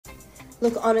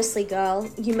Look, honestly, girl,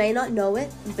 you may not know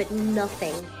it, but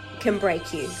nothing can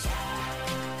break you.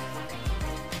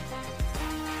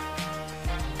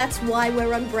 That's why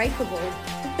we're unbreakable.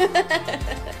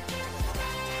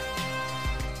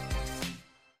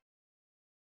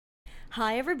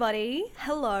 Hi everybody,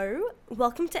 hello,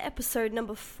 welcome to episode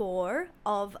number 4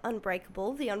 of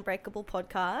Unbreakable, the Unbreakable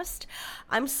podcast.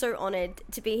 I'm so honored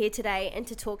to be here today and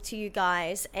to talk to you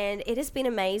guys, and it has been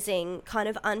amazing kind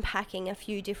of unpacking a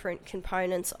few different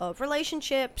components of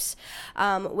relationships,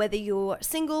 whether you're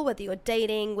single, whether you're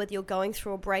dating, whether you're going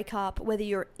through a breakup, whether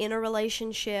you're in a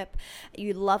relationship,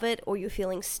 you love it or you're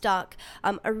feeling stuck.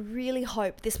 I really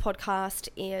hope this podcast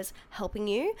is helping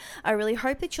you. I really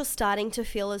hope that you're starting to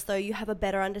feel as though you have a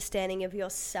better understanding of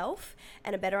yourself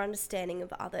and a better understanding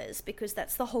of others, because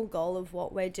that's the whole goal of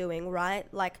what we're doing, right?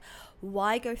 Like,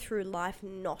 why go through life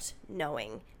not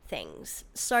knowing things?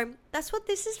 So that's what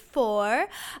this is for.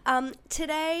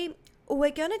 Today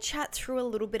we're going to chat through a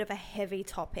little bit of a heavy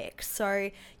topic, so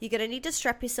you're going to need to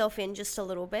strap yourself in just a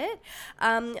little bit.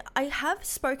 I have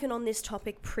spoken on this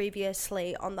topic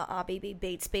previously on the RBB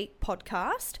Beat Speak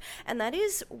podcast, and that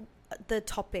is the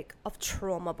topic of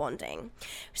trauma bonding.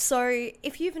 So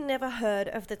if you've never heard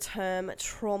of the term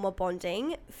trauma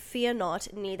bonding, fear not,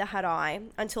 neither had I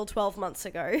until 12 months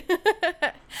ago.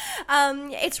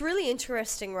 It's really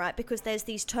interesting, right? Because there's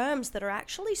these terms that are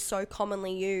actually so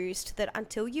commonly used that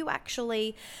until you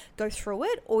actually go through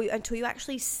it or until you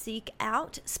actually seek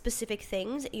out specific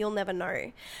things, you'll never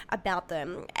know about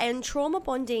them. And trauma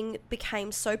bonding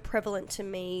became so prevalent to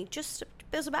me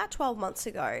it was about 12 months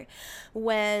ago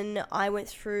when I went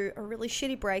through a really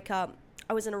shitty breakup.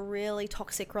 I was in a really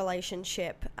toxic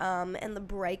relationship, and the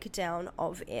breakdown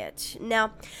of it.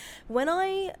 Now, when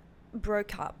I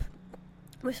broke up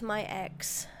with my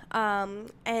ex,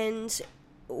 and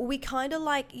we kind of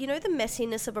like, you know, the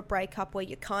messiness of a breakup where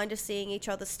you're kind of seeing each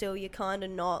other still, you're kind of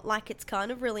not, like it's kind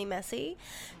of really messy.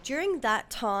 During that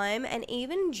time and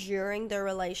even during the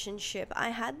relationship, I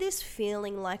had this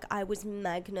feeling like I was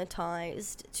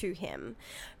magnetized to him,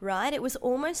 right? It was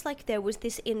almost like there was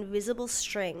this invisible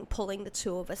string pulling the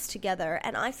two of us together,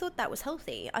 and I thought that was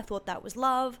healthy. I thought that was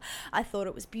love. I thought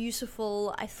it was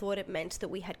beautiful. I thought it meant that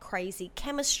we had crazy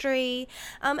chemistry,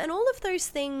 and all of those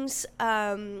things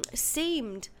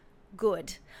seemed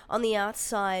good on the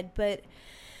outside. But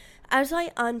as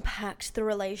I unpacked the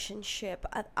relationship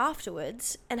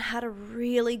afterwards and had a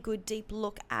really good deep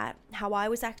look at how I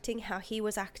was acting, how he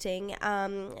was acting,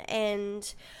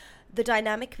 and the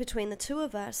dynamic between the two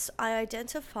of us, I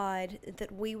identified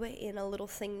that we were in a little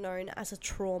thing known as a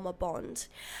trauma bond.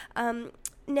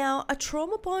 Now, a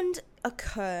trauma bond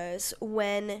occurs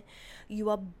when you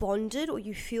are bonded or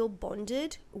you feel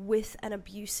bonded with an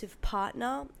abusive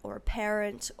partner or a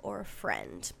parent or a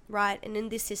friend, right? And in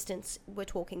this instance, we're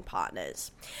talking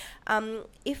partners.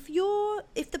 If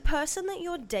the person that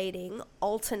you're dating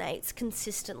alternates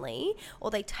consistently,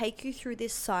 or they take you through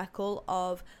this cycle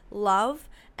of love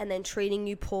and then treating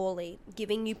you poorly,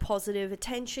 giving you positive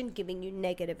attention, giving you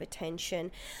negative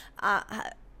attention,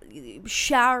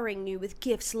 showering you with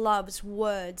gifts, loves,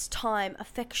 words, time,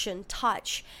 affection,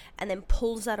 touch, and then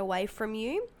pulls that away from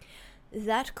you,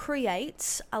 that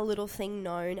creates a little thing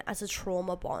known as a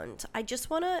trauma bond. I just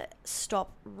want to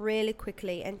stop really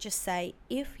quickly and just say,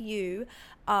 if you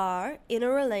are in a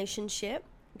relationship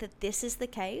that this is the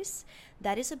case,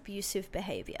 that is abusive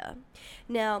behavior.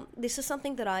 Now, this is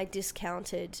something that I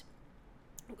discounted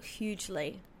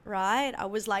hugely, right? I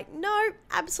was like, no,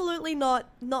 absolutely not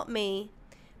me.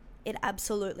 It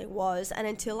absolutely was. And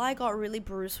until I got really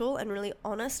brutal and really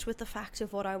honest with the fact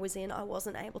of what I was in, I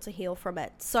wasn't able to heal from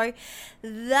it. So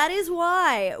that is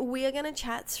why we are going to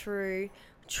chat through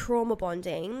trauma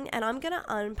bonding, and I'm going to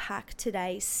unpack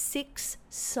today 6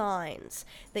 signs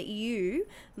that you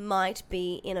might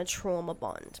be in a trauma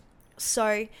bond.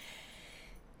 So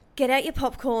get out your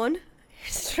popcorn,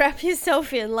 strap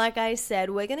yourself in. Like I said,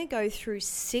 we're going to go through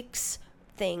 6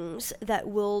 things that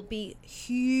will be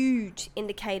huge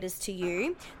indicators to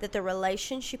you that the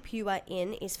relationship you are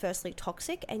in is firstly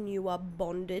toxic and you are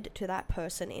bonded to that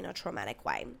person in a traumatic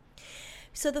way.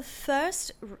 So the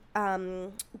first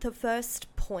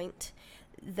point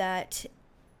that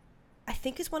I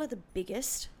think is one of the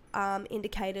biggest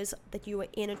indicators that you are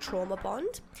in a trauma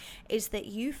bond is that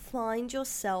you find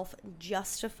yourself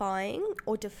justifying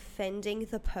or defending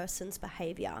the person's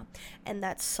behavior and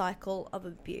that cycle of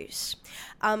abuse.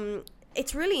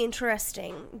 It's really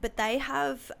interesting, but they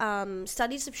have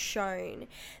studies have shown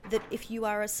that if you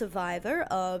are a survivor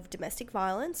of domestic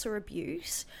violence or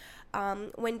abuse,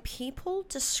 when people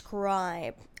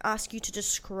ask you to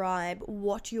describe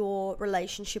what your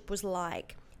relationship was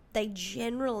like they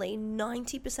generally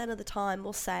 90% of the time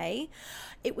will say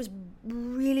it was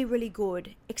really, really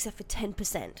good, except for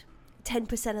 10%.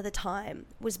 10% of the time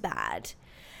was bad,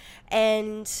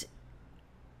 and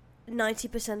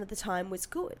 90% of the time was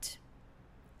good.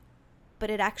 But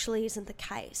it actually isn't the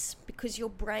case, because your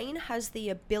brain has the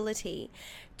ability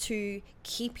to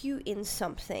keep you in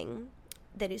something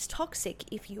that is toxic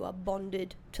if you are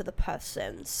bonded to the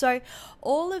person. So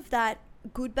all of that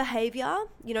good behavior,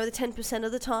 the 10%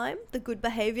 of the time, the good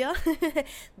behavior,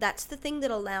 that's the thing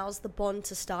that allows the bond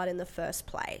to start in the first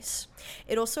place.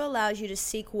 It also allows you to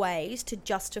seek ways to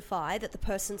justify that the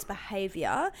person's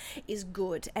behavior is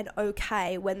good and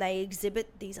okay when they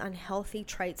exhibit these unhealthy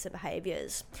traits or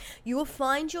behaviors. You will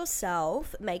find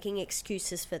yourself making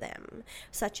excuses for them,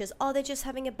 such as, they're just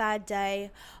having a bad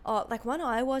day. Like one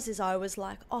I was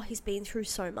like, he's been through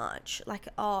so much. Like,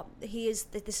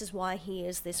 this is why he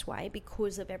is this way, because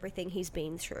of everything he's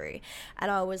been through. And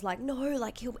I was like, no,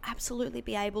 like he'll absolutely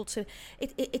be able to,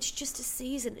 it's just a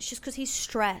season. It's just because he's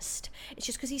stressed. It's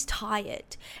just because he's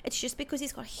tired. It's just because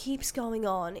he's got heaps going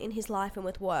on in his life and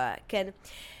with work. And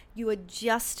you are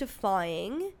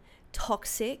justifying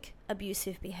toxic,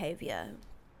 abusive behavior.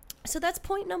 So that's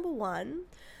point number 1.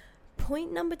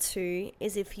 Point number 2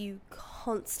 is if you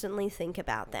constantly think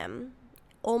about them,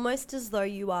 almost as though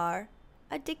you are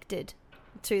addicted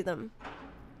to them.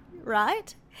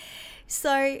 Right?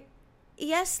 So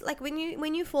yes, like when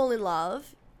you fall in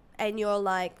love and you're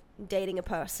like dating a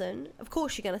person, of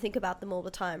course you're going to think about them all the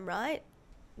time, right?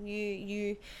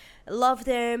 You love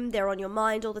them, they're on your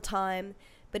mind all the time.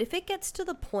 But if it gets to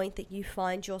the point that you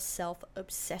find yourself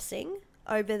obsessing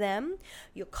over them,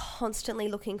 you're constantly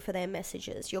looking for their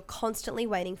messages, you're constantly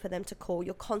waiting for them to call,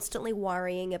 you're constantly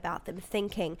worrying about them,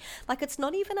 thinking, like it's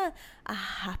not even a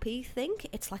happy think,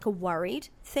 it's like a worried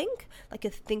think, like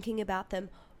you're thinking about them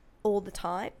all the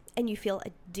time and you feel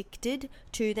addicted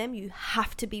to them, you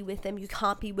have to be with them, you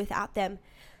can't be without them.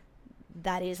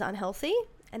 That is unhealthy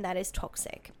and that is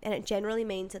toxic, and it generally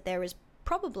means that there is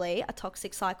probably a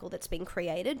toxic cycle that's been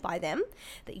created by them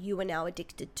that you are now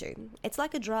addicted to. It's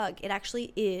like a drug. It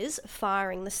actually is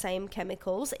firing the same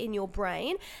chemicals in your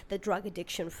brain that drug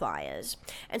addiction fires.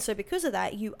 And so because of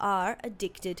that, you are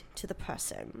addicted to the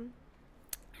person.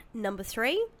 Number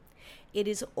 3, it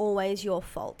is always your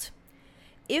fault.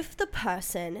 If the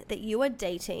person that you are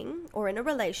dating or in a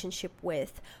relationship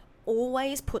with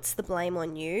always puts the blame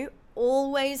on you,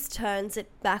 always turns it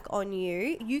back on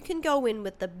you, you can go in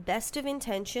with the best of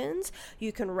intentions,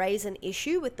 you can raise an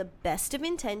issue with the best of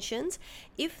intentions.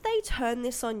 If they turn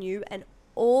this on you and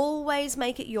always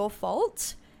make it your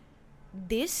fault,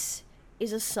 this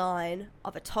is a sign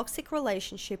of a toxic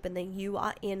relationship and that you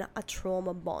are in a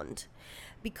trauma bond,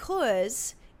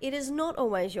 because it is not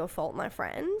always your fault, my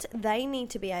friend. They need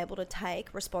to be able to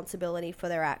take responsibility for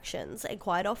their actions, and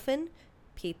quite often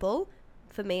people,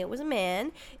 for me it was a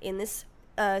man, in this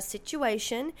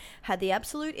situation had the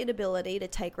absolute inability to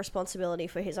take responsibility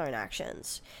for his own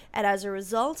actions. And as a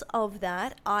result of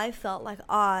that, I felt like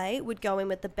I would go in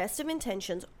with the best of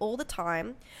intentions all the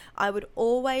time. I would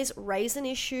always raise an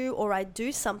issue or I'd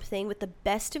do something with the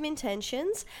best of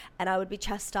intentions and I would be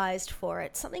chastised for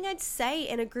it. Something I'd say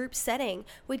in a group setting.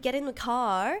 We'd get in the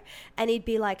car and he'd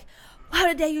be like,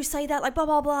 how dare you say that? Like blah,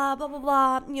 blah, blah, blah, blah,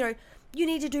 blah. You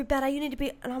need to do better. You need to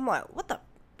be... And I'm like, what the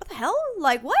hell?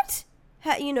 Like, what?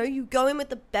 You go in with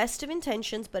the best of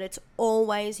intentions, but it's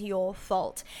always your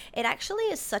fault. It actually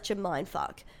is such a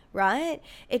mindfuck, right?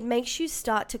 It makes you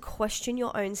start to question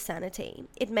your own sanity.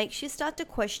 It makes you start to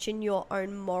question your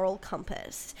own moral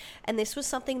compass. And this was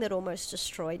something that almost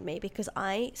destroyed me, because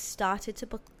I started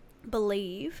to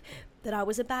believe that I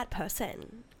was a bad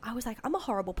person. I was like, I'm a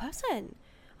horrible person.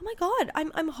 Oh my God,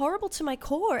 I'm horrible to my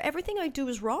core. Everything I do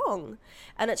is wrong.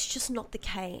 And it's just not the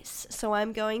case. So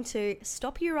I'm going to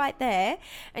stop you right there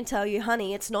and tell you,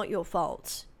 honey, it's not your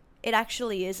fault. It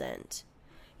actually isn't.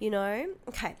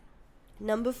 Okay.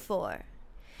 Number 4.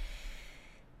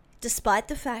 Despite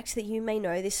the fact that you may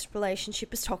know this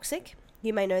relationship is toxic,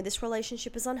 you may know this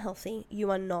relationship is unhealthy, you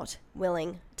are not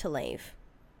willing to leave.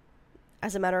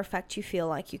 As a matter of fact, you feel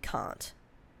like you can't.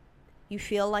 You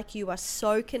feel like you are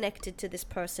so connected to this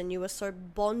person, you are so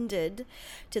bonded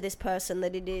to this person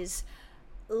that it is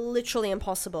literally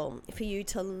impossible for you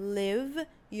to live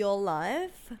your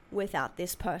life without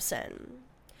this person.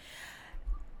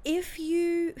 If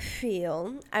you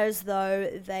feel as though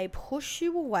they push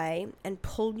you away and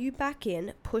pull you back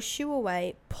in, push you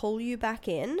away, pull you back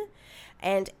in,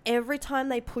 and every time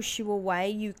they push you away,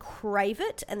 you crave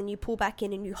it, and then you pull back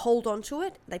in and you hold on to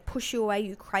it. They push you away,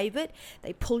 you crave it.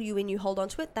 They pull you in, you hold on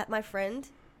to it. That, my friend,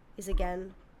 is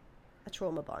again a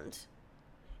trauma bond.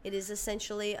 It is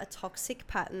essentially a toxic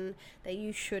pattern that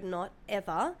you should not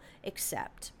ever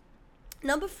accept.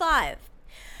 Number 5,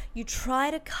 you try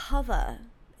to cover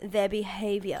their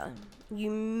behavior.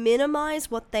 You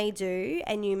minimize what they do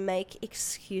and you make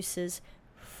excuses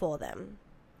for them.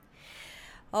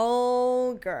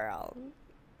 Oh, girl.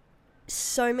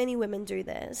 So many women do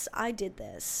this. I did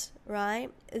this, right?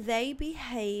 They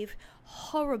behave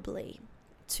horribly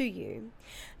to you,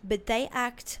 but they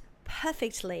act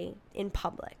perfectly in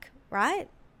public, right?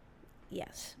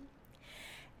 Yes.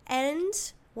 And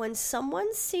when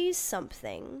someone sees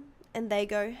something and they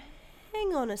go,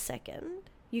 hang on a second,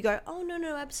 you go, oh,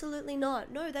 no, absolutely not.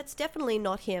 No, that's definitely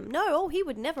not him. No, oh, he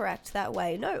would never act that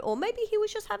way. No, or maybe he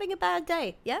was just having a bad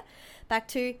day. Yeah? Back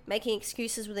to making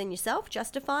excuses within yourself,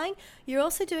 justifying. You're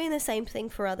also doing the same thing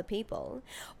for other people.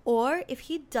 Or if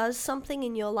he does something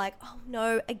and you're like, oh,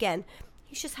 no, again,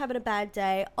 he's just having a bad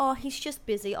day. Oh, he's just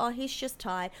busy. Oh, he's just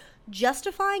tired.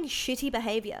 Justifying shitty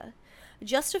behavior.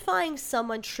 Justifying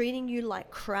someone treating you like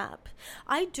crap.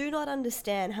 I do not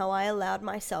understand how I allowed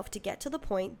myself to get to the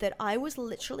point that I was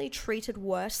literally treated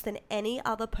worse than any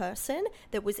other person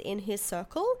that was in his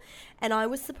circle, and I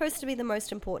was supposed to be the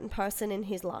most important person in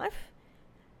his life.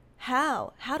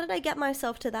 How? How did I get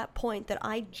myself to that point that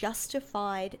I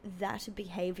justified that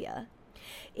behavior?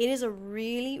 It is a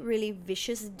really, really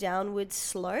vicious downward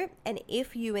slope, and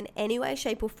if you in any way,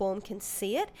 shape or form can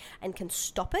see it and can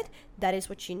stop it, that is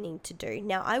what you need to do.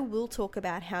 Now, I will talk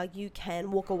about how you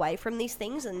can walk away from these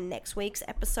things in next week's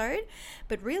episode,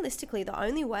 but realistically, the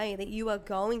only way that you are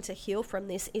going to heal from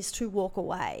this is to walk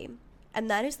away. And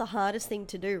that is the hardest thing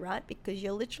to do, right? Because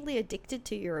you're literally addicted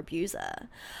to your abuser.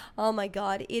 Oh my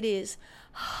God, it is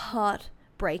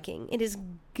heartbreaking. It is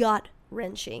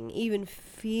gut-wrenching, even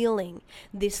feeling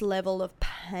this level of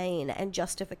pain and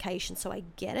justification. So I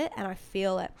get it and I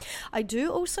feel it. I do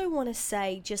also want to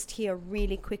say just here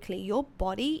really quickly, your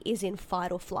body is in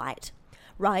fight or flight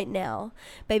right now.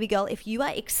 Baby girl, if you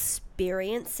are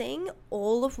experiencing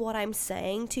all of what I'm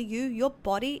saying to you, your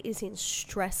body is in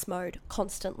stress mode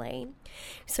constantly.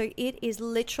 So it is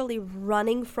literally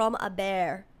running from a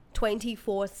bear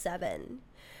 24/7.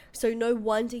 So no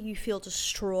wonder you feel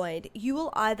destroyed. You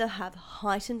will either have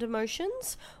heightened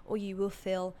emotions or you will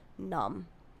feel numb.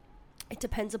 It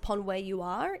depends upon where you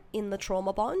are in the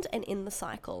trauma bond and in the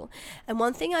cycle. And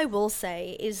one thing I will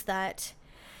say is that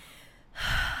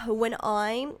when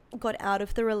I got out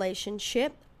of the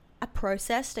relationship, I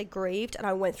processed, I grieved, and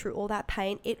I went through all that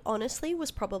pain. It honestly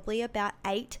was probably about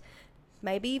 8,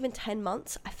 maybe even 10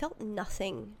 months. I felt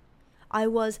nothing. I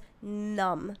was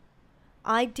numb.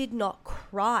 I did not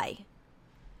cry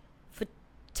for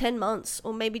 10 months,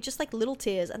 or maybe just like little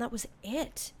tears, and that was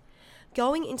it.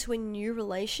 Going into a new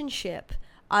relationship,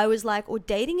 I was like, or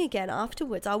dating again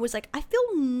afterwards, I was like, I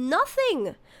feel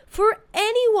nothing for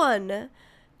anyone.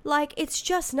 Like, it's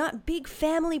just not big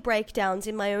family breakdowns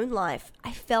in my own life.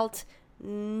 I felt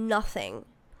nothing.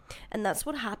 And that's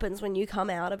what happens when you come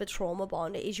out of a trauma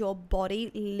bond, is your body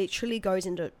literally goes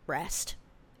into rest.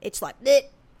 It's like,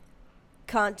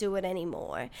 can't do it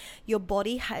anymore. Your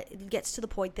body gets to the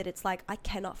point that it's like, I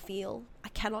cannot feel. I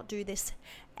cannot do this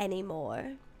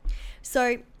anymore.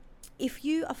 So if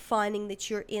you are finding that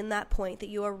you're in that point, that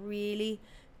you are really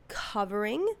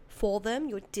covering for them,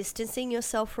 you're distancing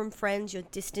yourself from friends, you're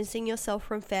distancing yourself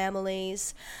from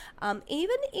families,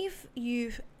 even if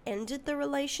you've ended the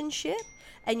relationship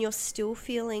and you're still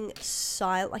feeling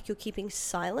like you're keeping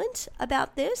silent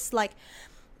about this, like,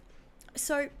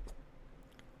 so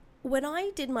when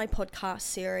I did my podcast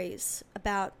series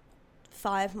about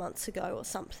 5 months ago or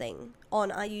something on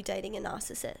Are You Dating a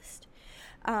Narcissist,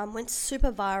 went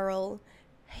super viral.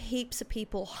 Heaps of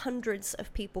people, hundreds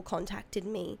of people contacted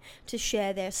me to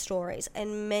share their stories,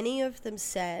 and many of them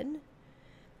said,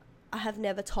 I have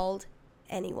never told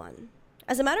anyone.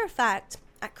 As a matter of fact,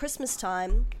 at Christmas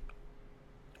time,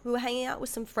 we were hanging out with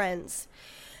some friends,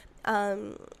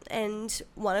 and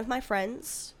one of my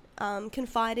friends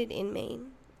confided in me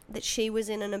that she was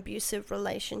in an abusive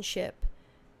relationship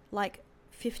like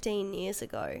 15 years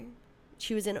ago.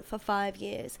 She was in it for 5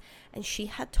 years, and she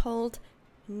had told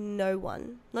no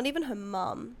one, not even her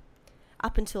mum,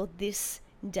 up until this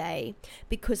day,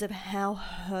 because of how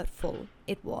hurtful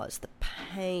it was, the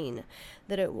pain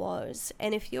that it was.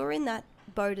 And if you're in that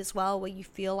boat as well, where you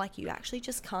feel like you actually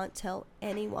just can't tell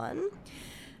anyone,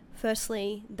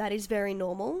 firstly, that is very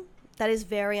normal. That is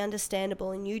very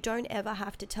understandable, and you don't ever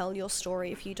have to tell your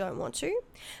story if you don't want to.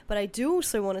 But I do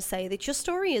also want to say that your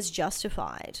story is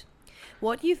justified.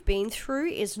 What you've been through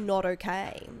is not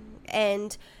okay.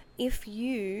 And if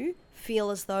you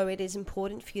feel as though it is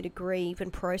important for you to grieve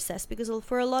and process, because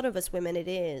for a lot of us women it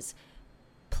is,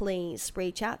 please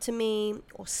reach out to me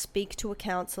or speak to a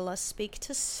counselor, speak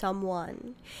to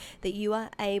someone that you are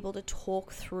able to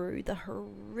talk through the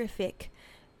horrific,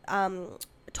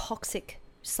 toxic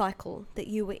cycle that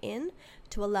you were in,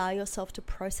 to allow yourself to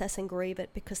process and grieve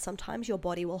it, because sometimes your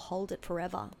body will hold it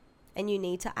forever and you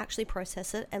need to actually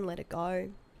process it and let it go.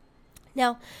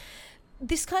 Now,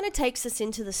 this kind of takes us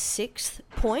into the sixth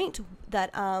point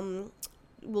that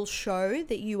will show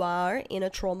that you are in a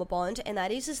trauma bond, and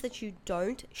that is that you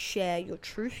don't share your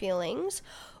true feelings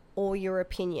or your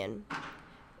opinion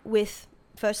with,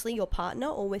 firstly, your partner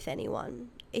or with anyone.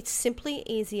 It's simply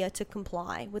easier to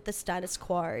comply with the status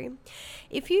quo.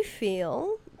 If you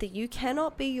feel that you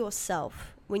cannot be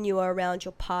yourself when you are around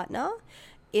your partner,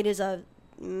 it is a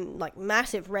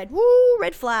massive red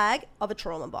flag of a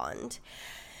trauma bond.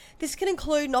 This can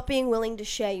include not being willing to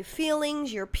share your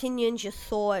feelings, your opinions, your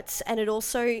thoughts, and it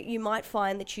also, you might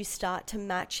find that you start to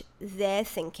match their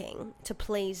thinking to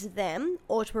please them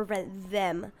or to prevent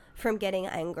them from getting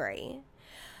angry.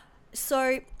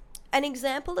 So an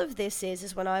example of this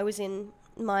is when I was in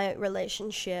my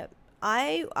relationship,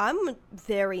 I'm a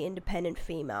very independent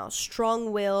female,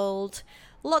 strong-willed,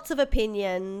 lots of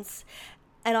opinions,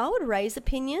 and I would raise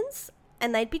opinions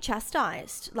and they'd be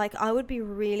chastised. Like, I would be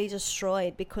really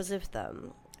destroyed because of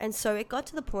them. And so it got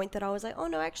to the point that I was like, oh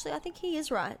no, actually, I think he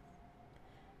is right.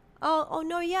 Oh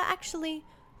no, yeah, actually,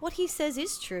 what he says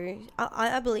is true.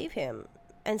 I believe him.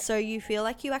 And so you feel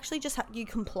like you actually just you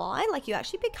comply, like you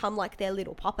actually become like their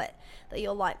little puppet, that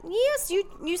you're like, yes,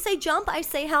 you say jump, I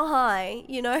say how high,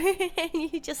 you know. And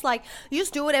you just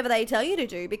do whatever they tell you to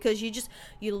do, because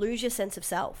you lose your sense of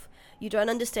self. You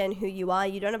don't understand who you are.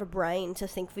 You don't have a brain to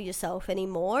think for yourself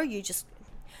anymore. You're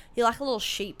like a little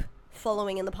sheep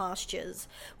following in the pastures,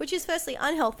 which is firstly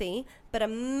unhealthy, but a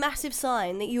massive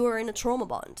sign that you are in a trauma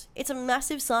bond. It's a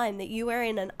massive sign that you are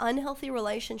in an unhealthy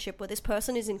relationship where this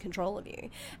person is in control of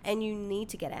you and you need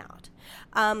to get out.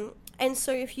 And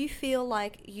so if you feel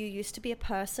like you used to be a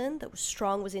person that was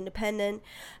strong, was independent,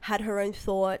 had her own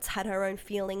thoughts, had her own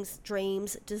feelings,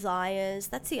 dreams, desires,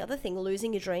 that's the other thing,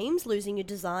 losing your dreams, losing your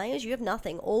desires, you have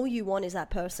nothing. All you want is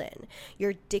that person.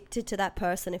 You're addicted to that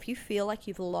person. If you feel like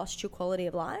you've lost your quality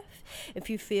of life, if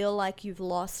you feel like you've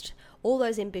lost all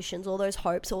those ambitions, all those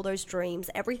hopes, all those dreams,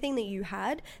 everything that you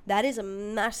had, that is a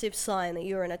massive sign that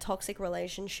you're in a toxic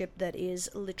relationship that is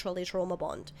literally trauma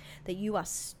bond, that you are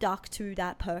stuck to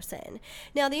that person.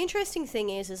 Now, the interesting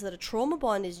thing is that a trauma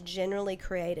bond is generally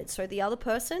created. So the other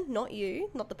person, not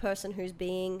you, not the person who's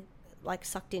being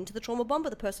sucked into the trauma bond, but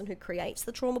the person who creates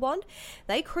the trauma bond,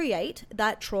 they create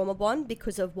that trauma bond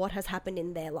because of what has happened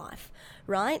in their life,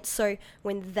 right? So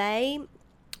when they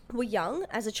were young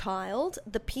as a child,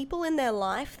 the people in their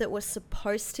life that were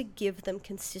supposed to give them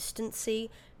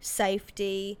consistency,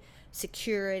 safety,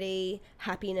 security,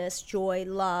 happiness, joy,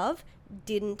 love,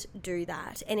 didn't do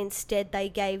that. And instead they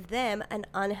gave them an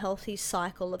unhealthy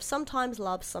cycle of sometimes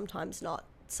love, sometimes not.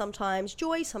 Sometimes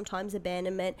joy, sometimes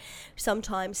abandonment,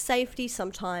 sometimes safety,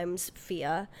 sometimes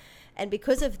fear. And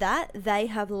because of that, they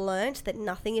have learnt that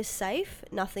nothing is safe,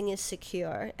 nothing is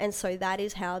secure. And so that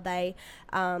is how they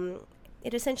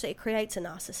it creates a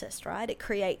narcissist, right? It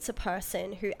creates a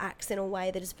person who acts in a way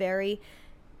that is very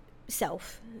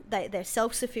they're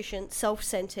self-sufficient,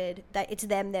 self-centered, that it's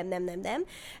them.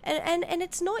 And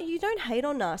it's not, you don't hate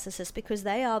on narcissists because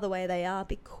they are the way they are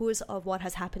because of what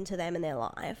has happened to them in their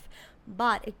life.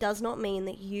 But it does not mean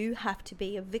that you have to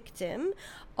be a victim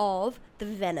of the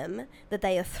venom that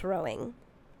they are throwing.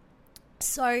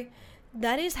 So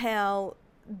that is how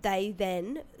they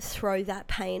then throw that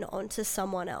pain onto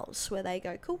someone else, where they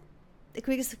go, cool.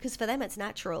 Because for them it's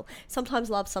natural. Sometimes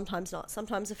love, sometimes not.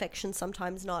 Sometimes affection,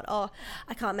 sometimes not. Oh,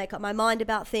 I can't make up my mind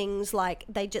about things. Like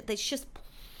they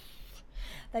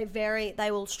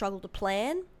will struggle to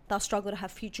plan. They'll struggle to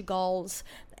have future goals,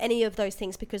 any of those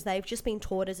things, because they've just been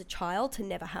taught as a child to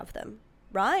never have them,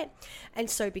 right? And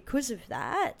so because of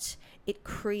that, it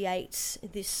creates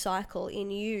this cycle in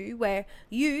you where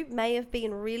you may have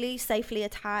been really safely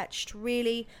attached,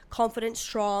 really confident,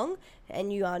 strong,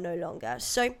 and you are no longer.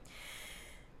 So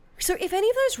if any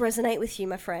of those resonate with you,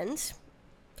 my friends,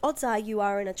 odds are you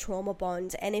are in a trauma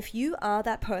bond. And if you are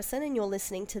that person and you're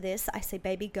listening to this, I say,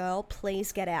 baby girl,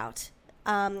 please get out.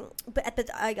 But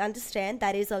I understand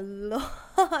that is a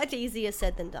lot easier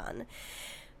said than done.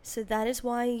 So that is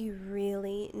why you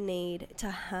really need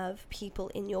to have people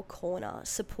in your corner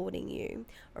supporting you.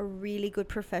 A really good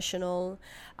professional,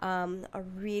 a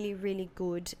really, really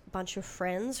good bunch of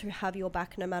friends who have your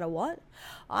back no matter what.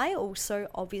 I also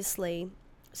obviously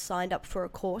signed up for a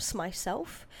course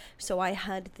myself, so I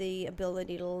had the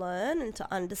ability to learn and to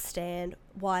understand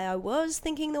why I was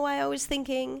thinking the way I was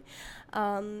thinking,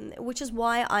 which is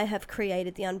why I have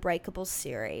created the Unbreakable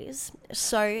series.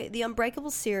 So the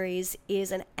Unbreakable series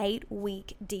is an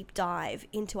 8-week deep dive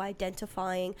into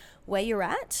identifying where you're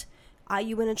at. Are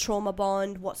you in a trauma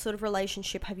bond? What sort of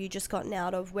relationship have you just gotten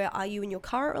out of? Where are you in your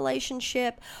current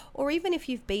relationship? Or even if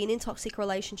you've been in toxic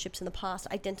relationships in the past,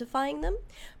 identifying them,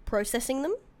 processing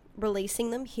them,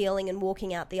 releasing them, healing, and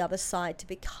walking out the other side to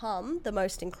become the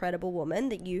most incredible woman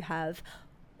that you have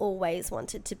always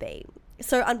wanted to be.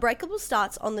 So Unbreakable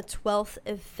starts on the 12th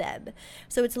of Feb.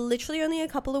 So it's literally only a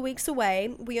couple of weeks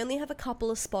away. We only have a couple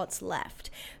of spots left.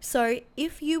 So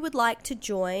if you would like to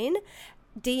join,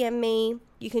 DM me.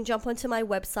 You can jump onto my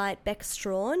website,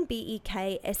 Bekstrahan,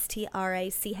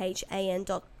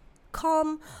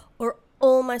 BEKSTRACHAN.com, or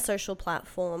all my social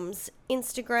platforms,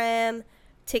 Instagram,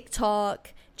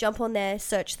 TikTok. Jump on there,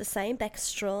 search the same,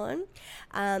 Bekstrahan,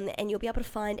 and you'll be able to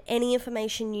find any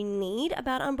information you need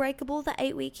about Unbreakable, the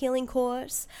 8-week healing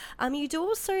course. You do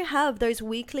also have those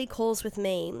weekly calls with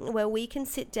me where we can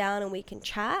sit down and we can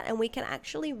chat and we can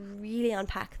actually really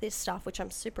unpack this stuff, which I'm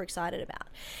super excited about.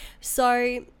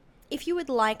 So if you would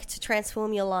like to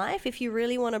transform your life, if you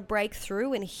really want to break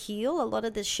through and heal a lot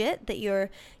of the shit that you're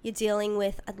dealing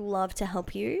with, I'd love to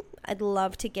help you. I'd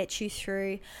love to get you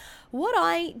through what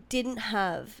I didn't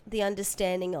have the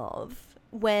understanding of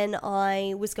when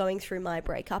I was going through my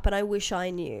breakup, and I wish I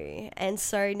knew. And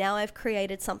so now I've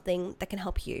created something that can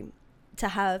help you to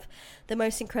have the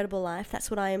most incredible life.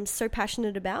 That's what I am so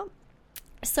passionate about.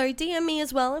 So DM me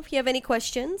as well if you have any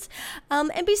questions.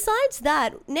 And besides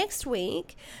that, next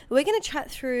week, we're going to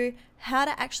chat through how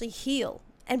to actually heal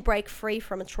and break free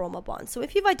from a trauma bond. So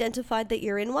if you've identified that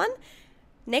you're in one,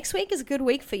 next week is a good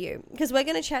week for you, because we're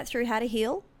going to chat through how to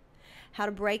heal, how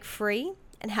to break free,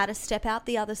 and how to step out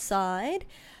the other side,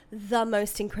 the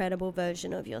most incredible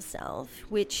version of yourself,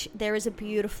 which there is a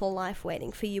beautiful life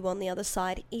waiting for you on the other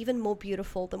side, even more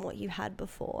beautiful than what you had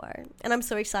before. And I'm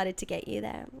so excited to get you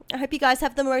there. I hope you guys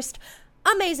have the most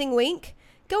amazing week.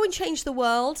 Go and change the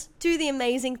world, do the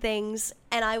amazing things,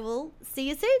 and I will see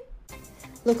you soon.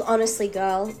 Look, honestly,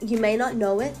 girl, you may not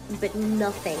know it, but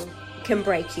nothing can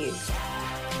break you.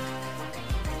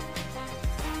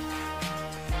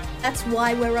 That's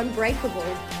why we're unbreakable.